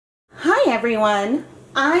everyone,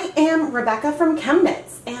 I am Rebecca from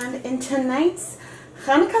ChemKnits, and in tonight's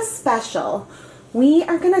Chanukah special we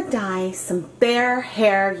are going to dye some bear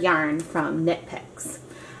hair yarn from Knit Picks.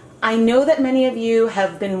 I know that many of you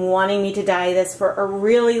have been wanting me to dye this for a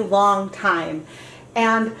really long time,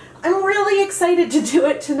 and I'm really excited to do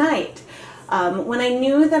it tonight. When I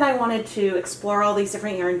knew that I wanted to explore all these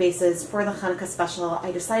different yarn bases for the Chanukah special,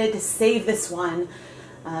 I decided to save this one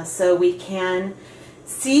so we can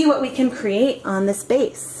see what we can create on this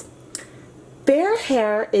base. Bear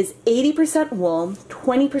hair is 80% wool,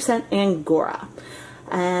 20% Angora,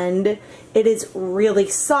 and it is really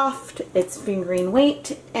soft, it's fingering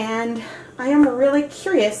weight, and I am really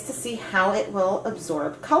curious to see how it will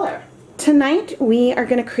absorb color. Tonight we are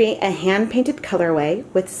going to create a hand-painted colorway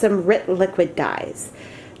with some RIT liquid dyes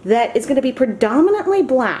that is going to be predominantly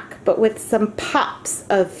black, but with some pops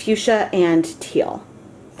of fuchsia and teal.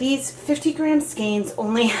 These 50-gram skeins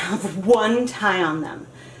only have one tie on them,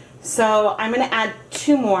 so I'm going to add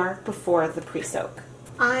 2 more before the pre-soak.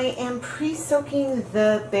 I am pre-soaking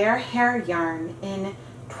the bear hair yarn in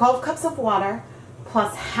 12 cups of water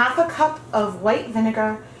plus half a cup of white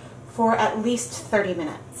vinegar for at least 30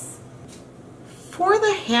 minutes. For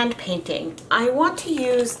the hand painting, I want to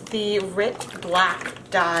use the RIT black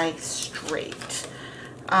dye straight.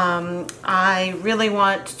 I really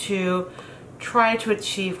want to try to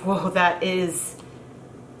achieve, whoa, that is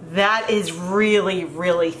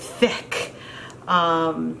really thick.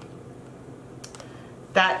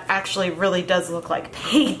 That actually really does look like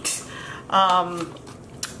paint. All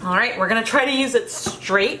right, we're gonna try to use it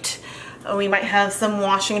straight. We might have some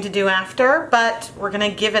washing to do after, but we're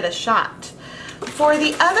gonna give it a shot. For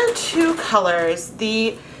the other 2 colors,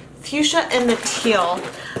 the fuchsia and the teal,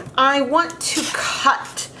 I want to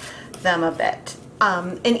cut them a bit.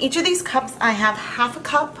 In each of these cups I have half a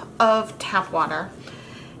cup of tap water,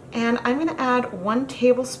 and I'm going to add 1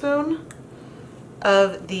 tablespoon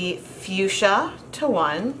of the fuchsia to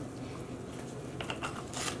one,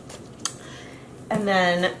 and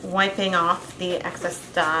then wiping off the excess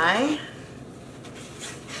dye.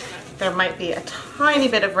 There might be a tiny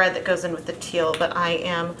bit of red that goes in with the teal, but I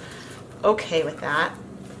am okay with that.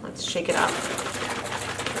 Let's shake it up.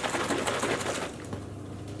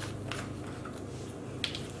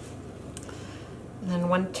 And then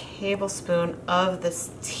 1 tablespoon of this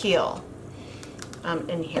teal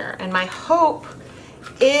in here. And my hope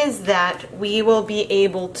is that we will be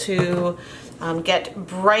able to get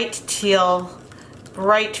bright teal,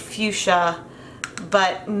 bright fuchsia,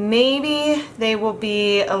 but maybe they will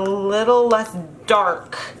be a little less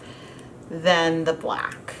dark than the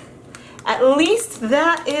black. At least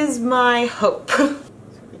that is my hope. So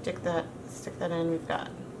we stick that in, we've got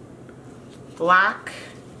black,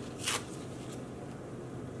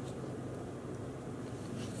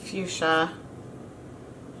 fuchsia,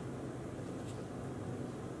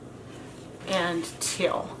 and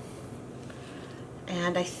teal.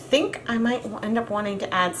 And I think I might end up wanting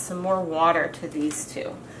to add some more water to these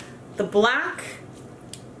 2. The black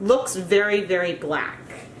looks very, very black,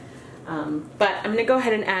 but I'm going to go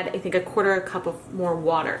ahead and add, I think, 1/4 cup of more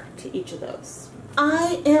water to each of those.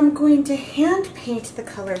 I am going to hand paint the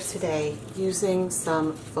colors today using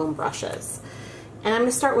some foam brushes. And I'm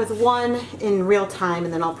going to start with 1 in real time,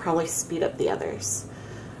 and then I'll probably speed up the others.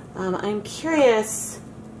 I'm curious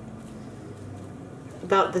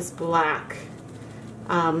about this black.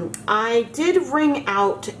 I did wring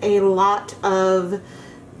out a lot of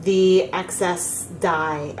the excess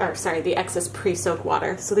dye, or sorry, the excess pre-soak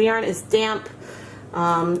water. So the yarn is damp.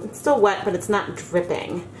 It's still wet, but it's not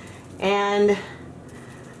dripping. And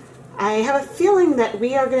I have a feeling that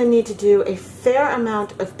we are going to need to do a fair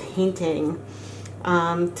amount of painting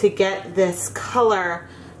to get this color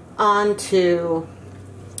onto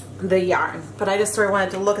the yarn. But I just sort of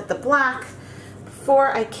wanted to look at the black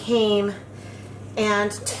before I came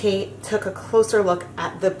and took a closer look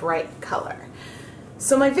at the bright color.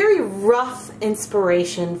 So my very rough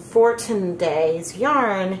inspiration for today's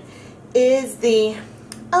yarn is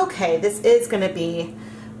okay, this is going to be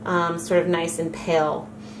sort of nice and pale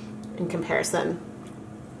in comparison.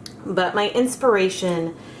 But my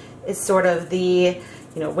inspiration is sort of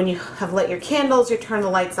when you have lit your candles, you turn the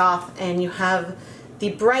lights off, and you have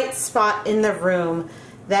the bright spot in the room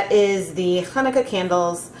that is the Chanukah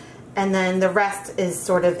candles, and then the rest is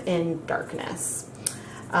sort of in darkness.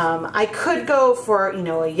 I could go for,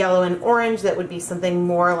 a yellow and orange that would be something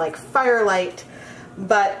more like firelight,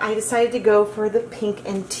 but I decided to go for the pink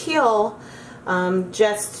and teal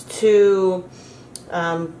just to,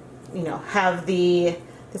 have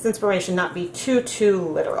this inspiration not be too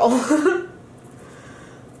literal.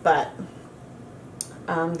 But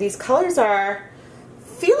These colors are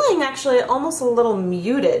feeling actually almost a little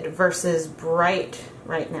muted versus bright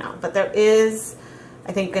right now, but there is,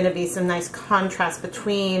 I think, going to be some nice contrast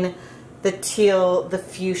between the teal, the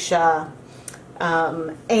fuchsia,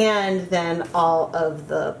 and then all of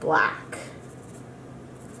the black.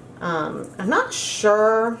 I'm not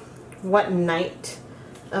sure what night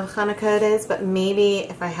of Chanukah it is, but maybe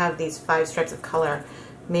if I have these 5 stripes of color,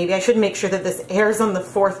 maybe I should make sure that this airs on the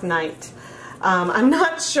 4th night. I'm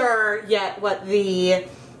not sure yet what the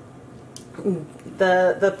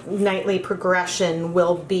nightly progression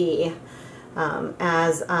will be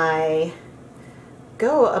as I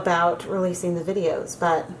go about releasing the videos,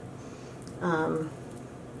 but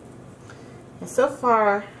so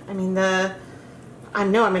far, I mean, I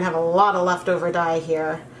know I'm gonna have a lot of leftover dye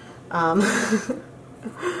here,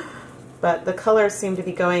 but the colors seem to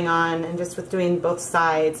be going on, and just with doing both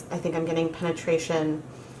sides, I think I'm getting penetration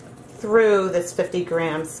through this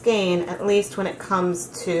 50-gram skein, at least when it comes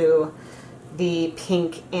to the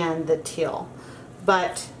pink and the teal.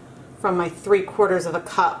 But from my 3/4 of a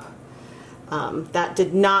cup, that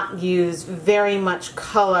did not use very much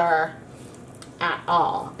color at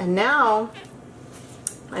all. And now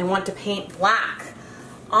I want to paint black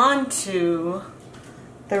onto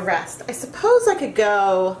the rest. I suppose I could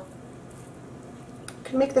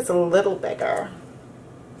make this a little bigger.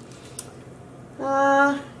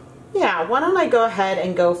 Yeah, why don't I go ahead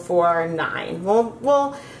and go for 9?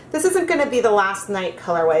 Well, this isn't going to be the last night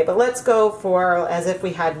colorway, but let's go for as if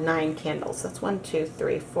we had 9 candles. That's 1, 2,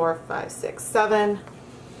 3, 4, 5, 6, 7,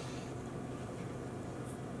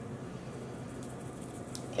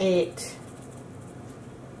 8,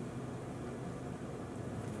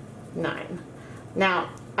 9. Now,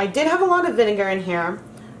 I did have a lot of vinegar in here.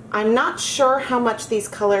 I'm not sure how much these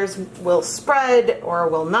colors will spread or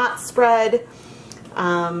will not spread.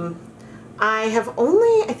 I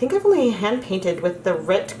think I've only hand painted with the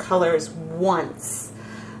Rit colors once,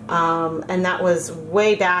 and that was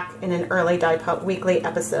way back in an early Dye Pot Weekly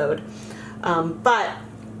episode. But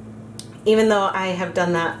even though I have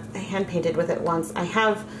done that, I hand painted with it once, I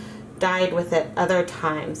have dyed with it other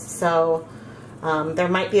times, so there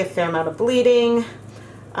might be a fair amount of bleeding,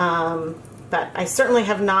 but I certainly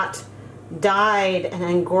have not dyed an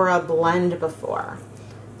Angora blend before,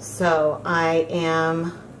 so I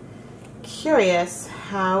am curious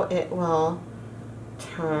how it will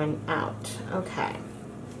turn out. Okay,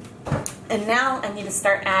 and now I need to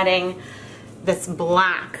start adding this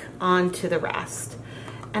black onto the rest,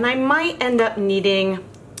 and I might end up needing,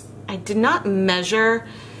 I did not measure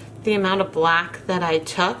the amount of black that I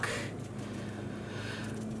took,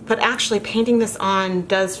 but actually painting this on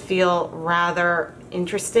does feel rather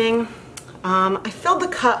interesting. I filled the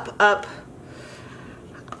cup up,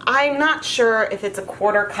 I'm not sure if it's a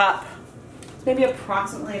 1/4 cup, maybe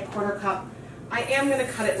approximately a 1/4 cup. I am going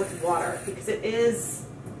to cut it with water because it is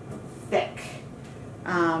thick.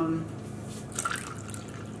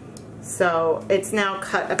 So it's now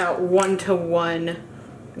cut about 1-to-1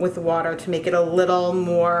 with water to make it a little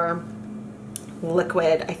more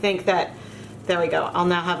liquid. I think that, there we go, I'll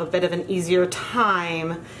now have a bit of an easier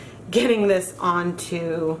time getting this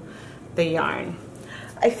onto the yarn.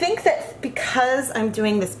 I think that because I'm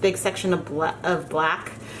doing this big section of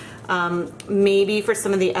black, maybe for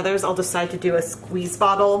some of the others I'll decide to do a squeeze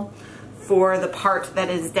bottle for the part that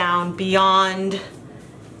is down beyond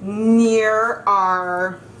near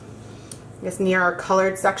our, I guess near our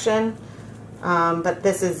colored section, but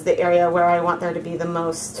this is the area where I want there to be the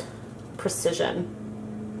most precision.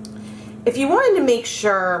 If you wanted to make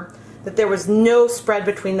sure that there was no spread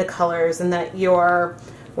between the colors and that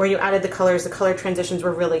where you added the colors, the color transitions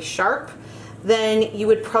were really sharp, then you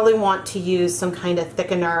would probably want to use some kind of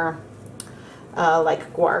thickener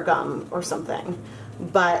like guar gum or something.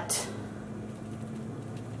 But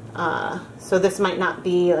so this might not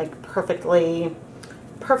be like perfectly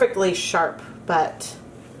sharp, but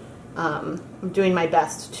I'm doing my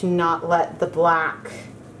best to not let the black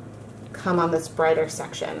come on this brighter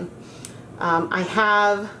section. I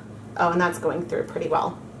have, oh, and that's going through pretty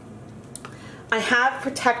well. I have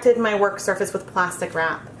protected my work surface with plastic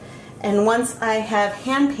wrap, and once I have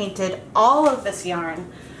hand painted all of this yarn,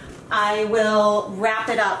 I will wrap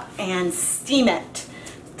it up and steam it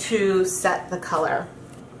to set the color.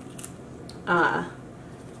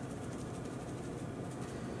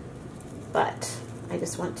 But I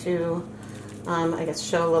just want to, I guess,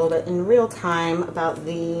 show a little bit in real time about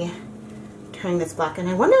the turning this black. And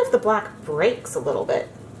I wonder if the black breaks a little bit.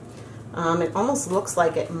 It almost looks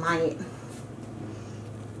like it might.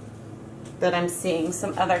 That I'm seeing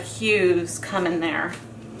some other hues come in there.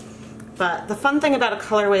 But the fun thing about a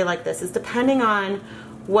colorway like this is depending on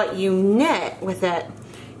what you knit with it,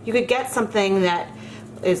 you could get something that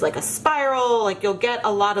is like a spiral, like you'll get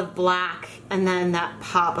a lot of black and then that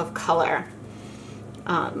pop of color.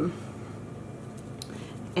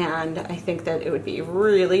 And I think that it would be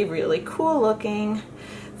really, really cool looking.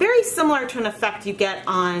 Very similar to an effect you get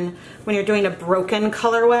on when you're doing a broken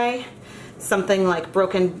colorway, something like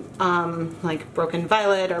broken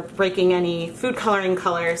violet or breaking any food coloring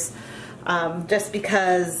colors, just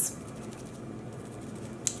because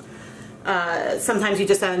sometimes you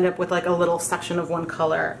just end up with like a little section of one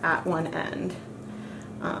color at one end.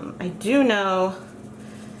 I do know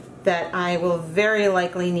that I will very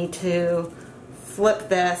likely need to flip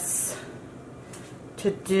this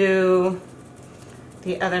to do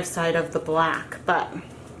the other side of the black, but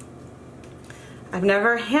I've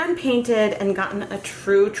never hand painted and gotten a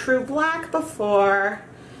true black before,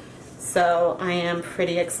 so I am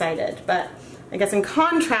pretty excited. But I guess in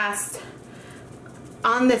contrast,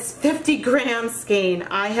 on this 50-gram skein,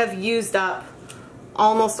 I have used up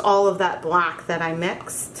almost all of that black that I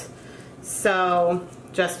mixed. So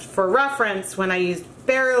just for reference, when I used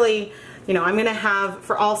barely, you know, I'm gonna have,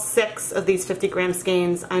 for all 6 of these 50-gram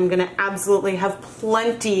skeins, I'm gonna absolutely have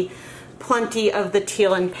plenty of the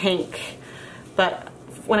teal and pink. But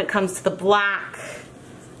when it comes to the black,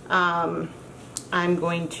 I'm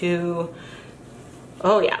going to,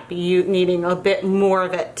 oh yeah, be needing a bit more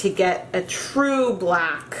of it to get a true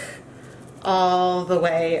black all the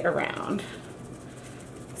way around.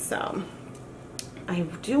 So I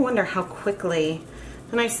do wonder how quickly,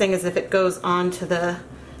 the nice thing is if it goes on to the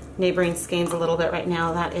neighboring skeins a little bit right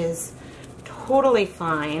now, that is totally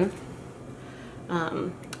fine.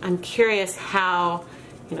 I'm curious how,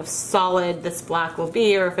 you know, solid this black will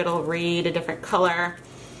be, or if it'll read a different color,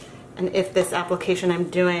 and if this application I'm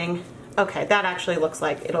doing, okay, that actually looks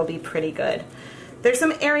like it'll be pretty good. There's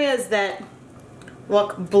some areas that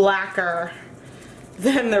look blacker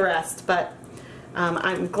than the rest, but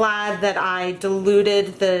I'm glad that I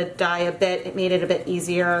diluted the dye a bit. It made it a bit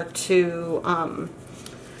easier to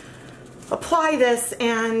apply this,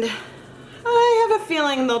 and I have a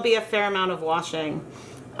feeling there'll be a fair amount of washing.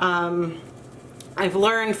 I've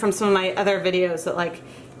learned from some of my other videos that, like,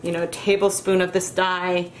 you know, a tablespoon of this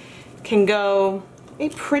dye can go a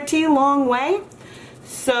pretty long way.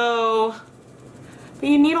 So, but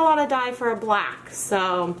you need a lot of dye for a black,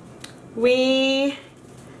 so we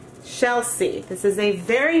shall see. This is a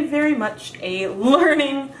very much a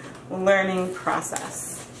learning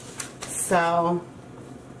process. So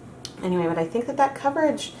anyway, but I think that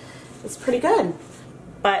coverage is pretty good.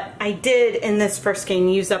 But I did, in this first skein,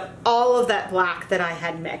 use up all of that black that I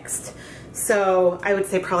had mixed. So I would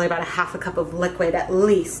say probably about a half a cup of liquid at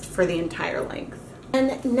least for the entire length.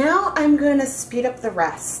 And now I'm going to speed up the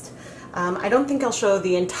rest. I don't think I'll show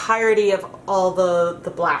the entirety of all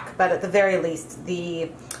the black, but at the very least,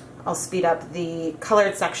 I'll speed up the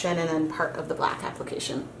colored section and then part of the black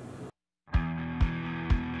application.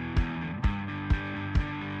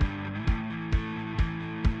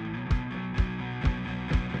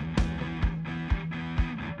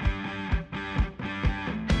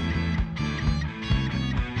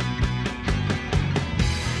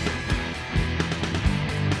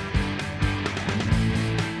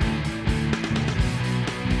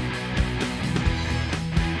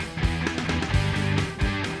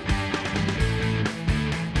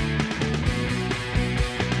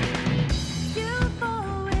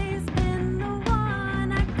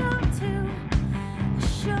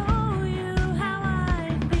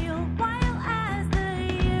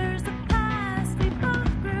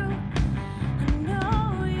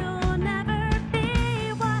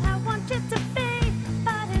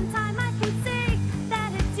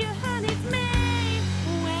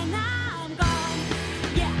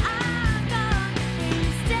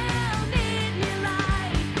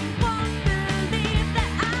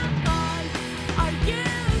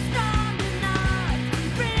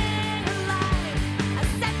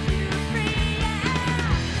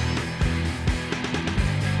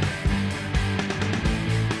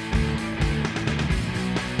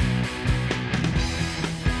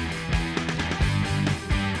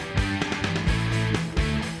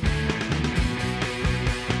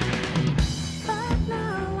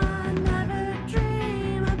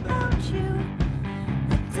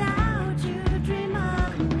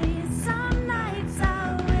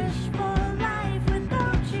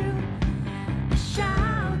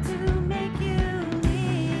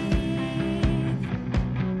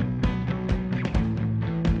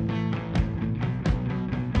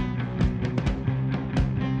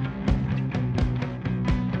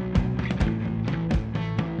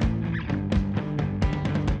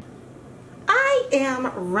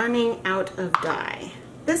 running out of dye.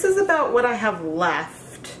 This is about what I have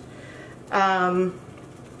left. And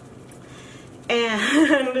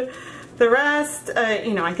the rest,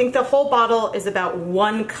 you know, I think the whole bottle is about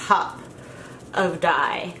 1 cup of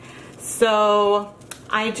dye. So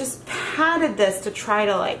I just patted this to try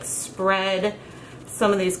to like spread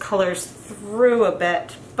some of these colors through a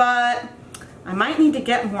bit, but I might need to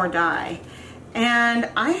get more dye. And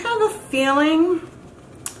I have a feeling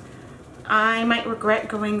I might regret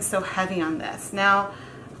going so heavy on this. Now,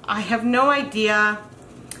 I have no idea.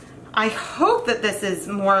 I hope that this is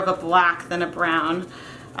more of a black than a brown.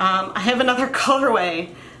 I have another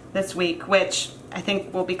colorway this week, which I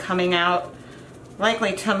think will be coming out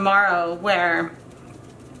likely tomorrow, where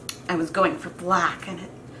I was going for black and it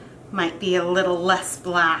might be a little less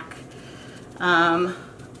black. Yeah,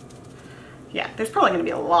 there's probably going to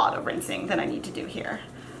be a lot of rinsing that I need to do here.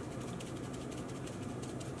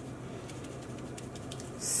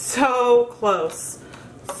 So close.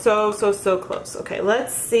 So close. Okay,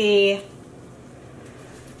 let's see.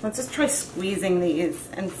 Let's just try squeezing these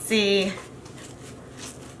and see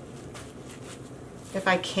if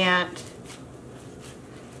I can't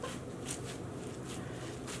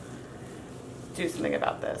do something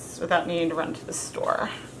about this without needing to run to the store.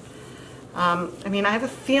 I mean, I have a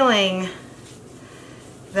feeling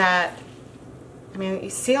that, I mean, you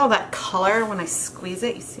see all that color when I squeeze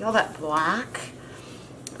it? You see all that black?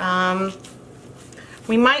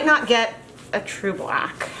 We might not get a true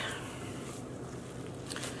black.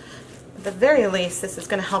 At the very least, this is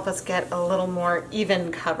going to help us get a little more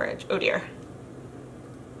even coverage. Oh dear.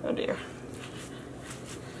 Oh dear.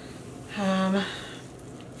 Don't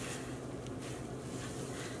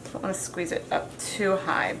want to squeeze it up too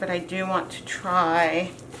high, but I do want to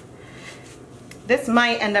try. This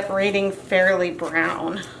might end up rating fairly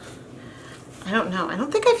brown. I don't know. I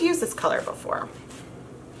don't think I've used this color before.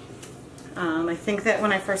 I think that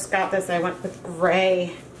when I first got this, I went with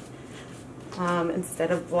gray instead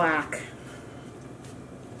of black.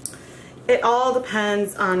 It all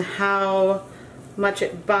depends on how much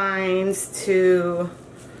it binds to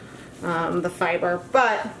the fiber,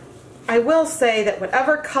 but I will say that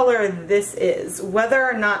whatever color this is, whether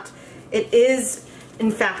or not it is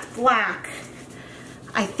in fact black,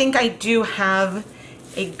 I think I do have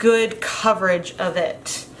a good coverage of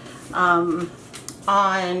it on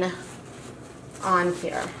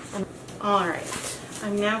here. All right,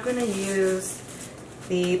 I'm now going to use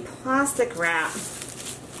the plastic wrap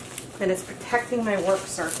that is protecting my work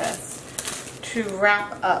surface to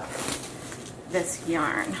wrap up this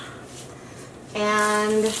yarn.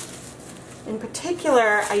 And in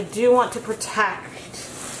particular, I do want to protect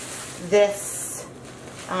this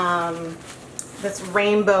this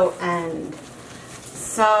rainbow end.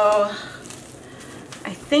 So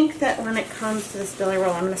I think that when it comes to this billy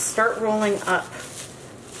roll, I'm going to start rolling up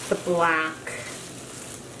the black.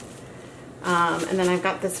 And then I've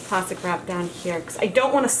got this plastic wrap down here because I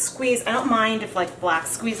don't want to squeeze. I don't mind if like black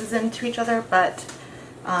squeezes into each other, but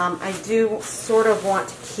I do sort of want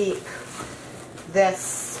to keep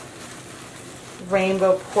this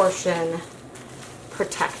rainbow portion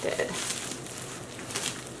protected.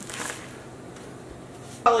 Okay.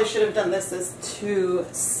 Probably should have done this as 2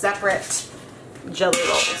 separate jelly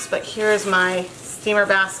rolls, but here's my steamer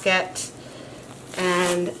basket,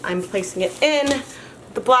 and I'm placing it in with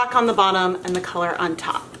the black on the bottom and the color on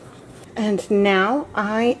top. And now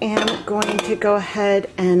I am going to go ahead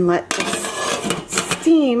and let this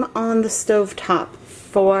steam on the stove top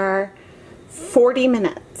for 40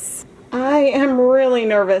 minutes. I am really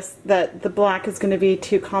nervous that the black is going to be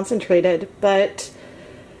too concentrated, but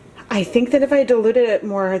I think that if I diluted it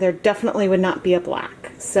more, there definitely would not be a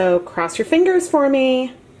black. So cross your fingers for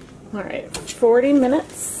me. All right, 40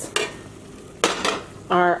 minutes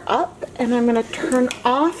are up, and I'm going to turn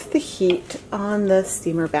off the heat on the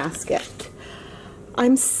steamer basket.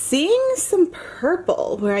 I'm seeing some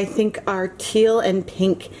purple where I think our teal and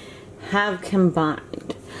pink have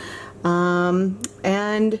combined.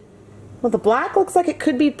 And well, the black looks like it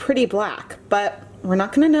could be pretty black, but we're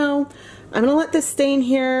not going to know. I'm going to let this stay in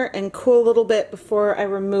here and cool a little bit before I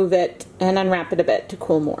remove it and unwrap it a bit to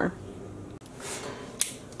cool more.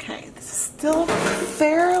 Okay, this is still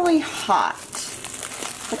fairly hot,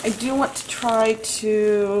 but I do want to try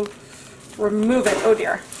to remove it, oh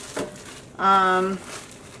dear,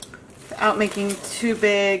 without making too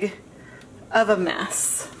big of a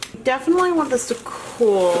mess. Definitely want this to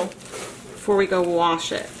cool before we go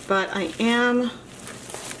wash it, but I am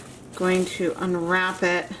going to unwrap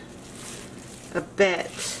it a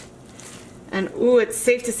bit. And ooh, it's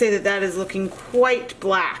safe to say that that is looking quite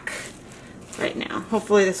black right now.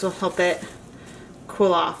 Hopefully this will help it cool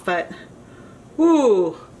cool off, but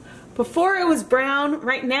ooh, before it was brown.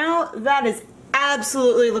 Right now, that is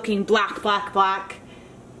absolutely looking black, black, black.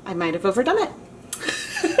 I might have overdone it.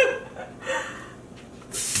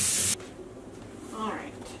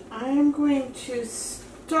 Alright, I'm going to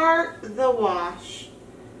start the wash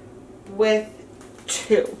with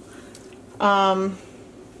 2. And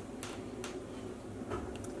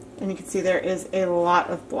you can see there is a lot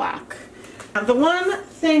of black. Now, the one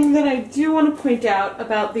thing that I do want to point out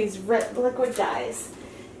about these red liquid dyes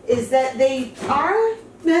is that they are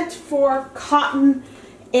meant for cotton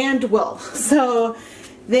and wool, so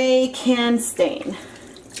they can stain.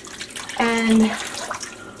 And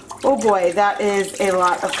oh boy, that is a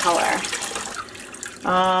lot of color.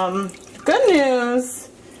 Good news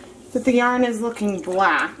that the yarn is looking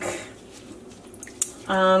black.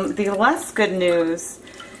 The less good news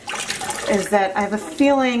is that I have a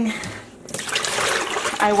feeling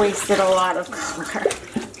I wasted a lot of color.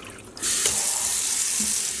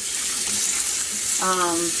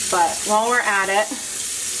 But while we're at it,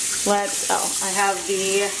 I have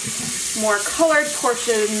the more colored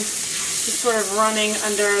portions just sort of running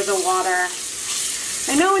under the water.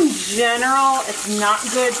 I know in general it's not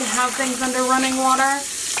good to have things under running water,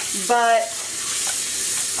 but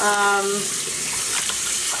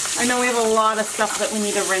I know we have a lot of stuff that we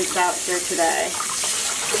need to rinse out here today.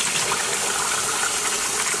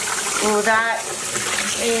 Oh, that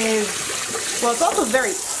is, well, it's also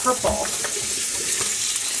very purple.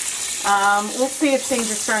 We'll see if things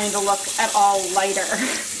are starting to look at all lighter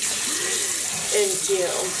in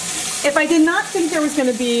June. If I did not think there was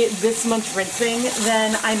going to be this much rinsing,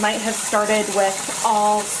 then I might have started with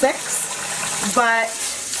all 6. But,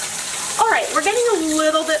 alright, we're getting a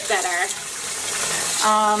little bit better.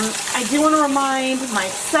 I do want to remind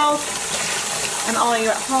myself and all of you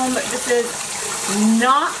at home that this is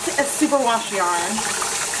not a superwash yarn.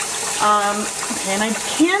 Okay, and I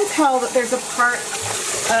can tell that there's a part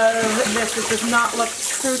of this that does not look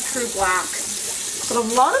true black, but a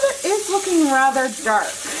lot of it is looking rather dark.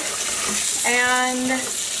 And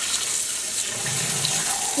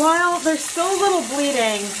while there's still a little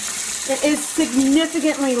bleeding, it is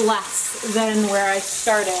significantly less than where I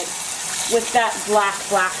started with that black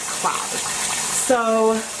cloud.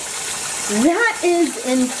 So that is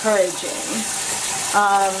encouraging.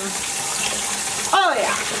 Oh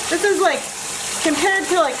yeah, this is like, compared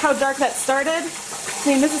to like how dark that started, I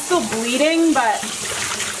mean, this is still bleeding, but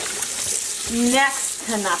next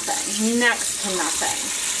to nothing, next to nothing.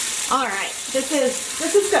 All right, this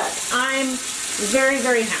is good. I'm very,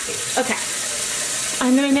 very happy. Okay,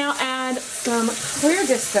 I'm gonna now add some clear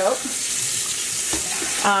dish soap.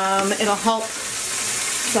 It'll help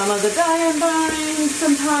some of the dye I'm buying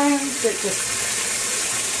sometimes. It just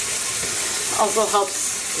also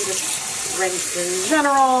helps just rinse in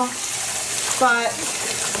general. But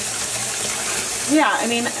yeah, I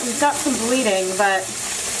mean, we've got some bleeding, but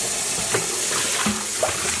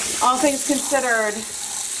all things considered,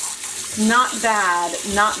 not bad,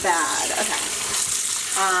 not bad. Okay.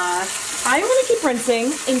 I'm going to keep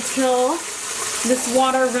rinsing until this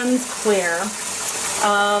water runs clear.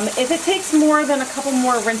 If it takes more than a couple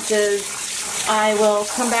more rinses, I will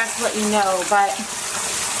come back to let you know, but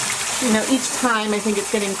you know, each time I think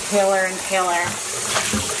it's getting paler and paler.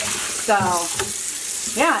 So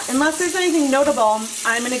yeah, unless there's anything notable,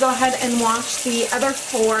 I'm going to go ahead and wash the other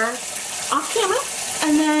 4 off camera,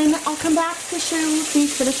 and then I'll come back to show the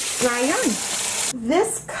finished dry yarn.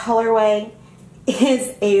 This colorway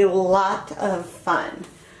is a lot of fun.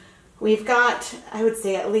 We've got, I would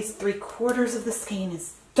say, at least 3/4 of the skein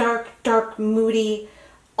is dark, dark, moody,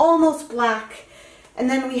 almost black, and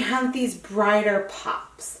then we have these brighter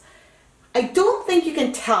pops. I don't think you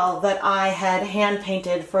can tell that I had hand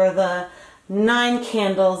painted for the 9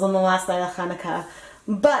 candles on the last night of Chanukah,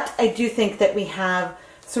 but I do think that we have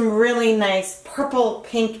some really nice purple,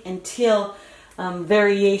 pink, and teal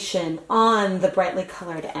variation on the brightly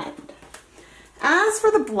colored end. As for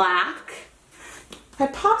the black, if I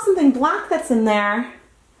pop something black that's in there,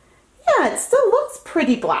 yeah, it still looks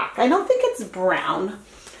pretty black. I don't think it's brown.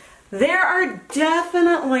 There are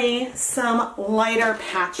definitely some lighter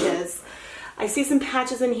patches. I see some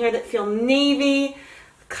patches in here that feel navy,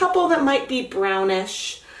 a couple that might be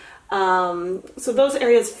brownish. So those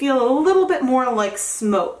areas feel a little bit more like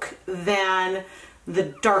smoke than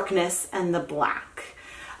the darkness and the black.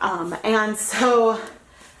 And so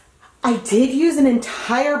I did use an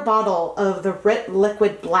entire bottle of the Rit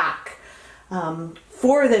Liquid Black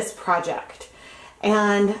for this project.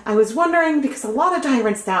 And I was wondering, because a lot of dye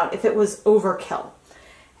rinsed out, if it was overkill.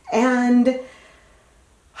 And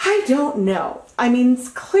I don't know. I mean,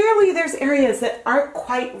 clearly there's areas that aren't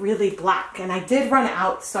quite really black, and I did run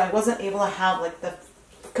out, so I wasn't able to have like the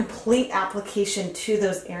complete application to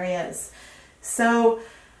those areas. So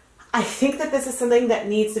I think that this is something that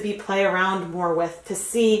needs to be played around more with to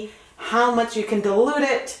see how much you can dilute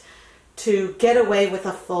it to get away with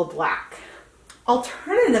a full black.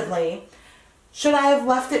 Alternatively, should I have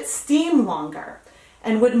left it steam longer?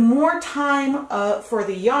 And would more time for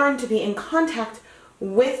the yarn to be in contact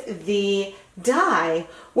with the dye,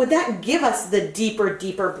 would that give us the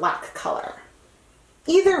deeper black color?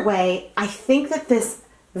 Either way, I think that this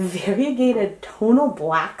variegated tonal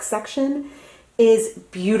black section is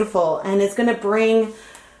beautiful and is going to bring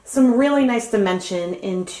some really nice dimension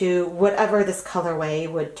into whatever this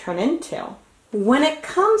colorway would turn into. When it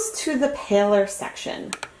comes to the paler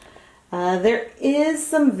section, there is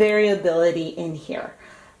some variability in here.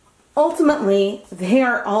 Ultimately, they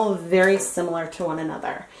are all very similar to one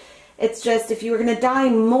another. It's just if you were going to dye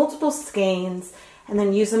multiple skeins and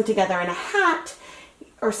then use them together in a hat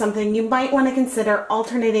or something, you might want to consider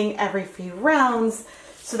alternating every few rounds,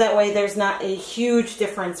 so that way there's not a huge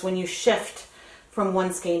difference when you shift from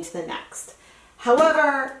one skein to the next.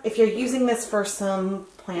 However, if you're using this for some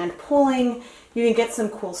planned pulling, you can get some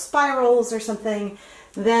cool spirals or something,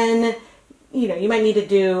 then you might need to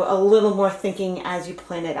do a little more thinking as you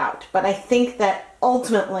plan it out. But I think that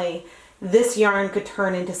ultimately this yarn could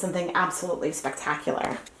turn into something absolutely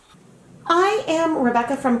spectacular. I am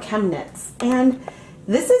Rebecca from ChemKnits, and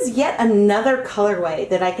this is yet another colorway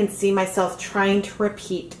that I can see myself trying to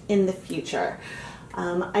repeat in the future.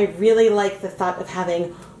 I really like the thought of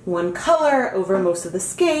having one color over most of the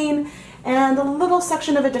skein and a little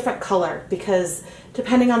section of a different color, because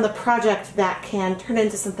depending on the project, that can turn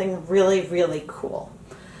into something really cool.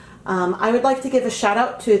 I would like to give a shout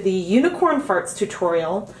out to the Unicorn Farts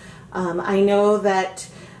tutorial. I know that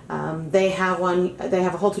they have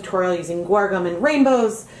a whole tutorial using guar gum and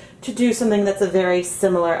rainbows to do something that's a very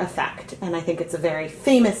similar effect, and I think it's a very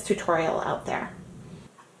famous tutorial out there.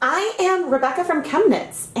 I am Rebecca from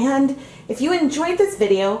ChemKnits, and if you enjoyed this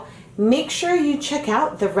video, make sure you check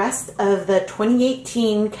out the rest of the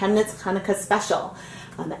 2018 ChemKnits Chanukah special.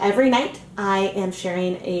 Every night I am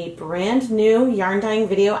sharing a brand new yarn dyeing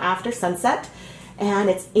video after sunset, and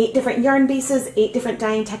it's 8 different yarn bases, 8 different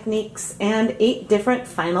dyeing techniques, and 8 different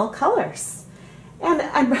final colors. And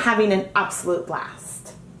I'm having an absolute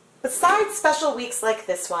blast. Besides special weeks like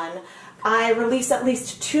this one, I release at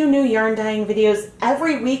least 2 new yarn dyeing videos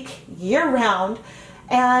every week, year-round,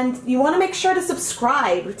 and you want to make sure to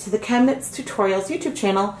subscribe to the ChemKnits Tutorials YouTube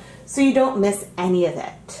channel so you don't miss any of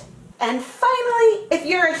it. And finally, if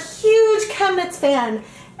you're a huge ChemKnits fan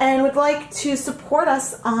and would like to support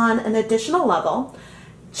us on an additional level,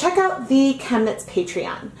 check out the ChemKnits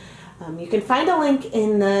Patreon. You can find a link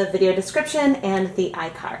in the video description and the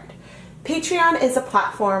iCard. Patreon is a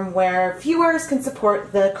platform where viewers can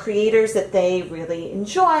support the creators that they really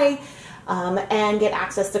enjoy and get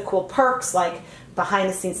access to cool perks like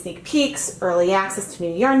behind-the-scenes sneak peeks, early access to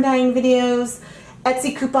new yarn dyeing videos,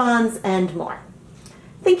 Etsy coupons, and more.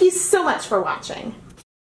 Thank you so much for watching.